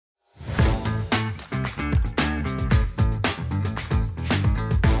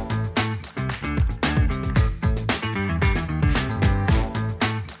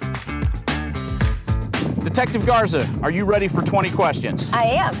Detective Garza, are you ready for 20 questions? I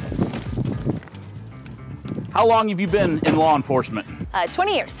am. How long have you been in law enforcement?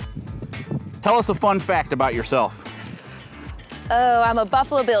 20 years. Tell us a fun fact about yourself. Oh, I'm a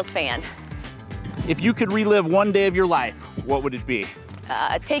Buffalo Bills fan. If you could relive one day of your life, what would it be?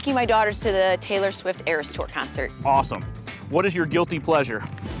 Taking my daughters to the Taylor Swift Eras Tour concert. Awesome. What is your guilty pleasure?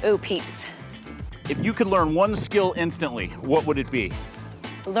 Oh, peeps. If you could learn one skill instantly, what would it be?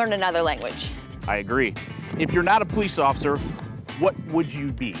 Learn another language. I agree. If you're not a police officer, what would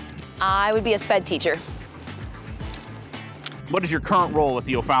you be? I would be a sped teacher. What is your current role at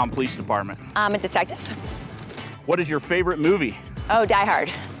the O'Fallon Police Department? I'm a detective. What is your favorite movie? Oh, Die Hard.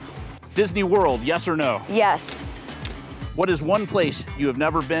 Disney World, yes or no? Yes. What is one place you have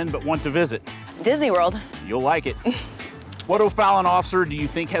never been but want to visit? Disney World. You'll like it. What O'Fallon officer do you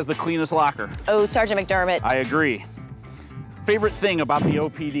think has the cleanest locker? Oh, Sergeant McDermott. I agree. Favorite thing about the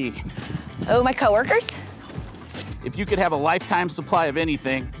OPD? Oh, my coworkers. If you could have a lifetime supply of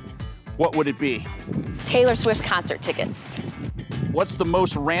anything, what would it be? Taylor Swift concert tickets. What's the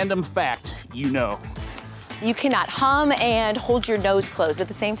most random fact you know? You cannot hum and hold your nose closed at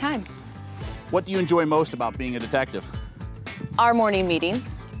the same time. What do you enjoy most about being a detective? Our morning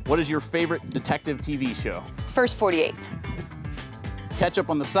meetings. What is your favorite detective TV show? First 48.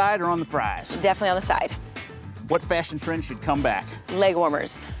 Ketchup on the side or on the fries? Definitely on the side. What fashion trend should come back? Leg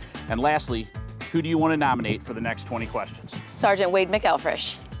warmers. And lastly, who do you want to nominate for the next 20 questions? Sergeant Wade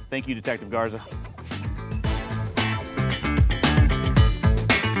McElfresh. Thank you, Detective Garza.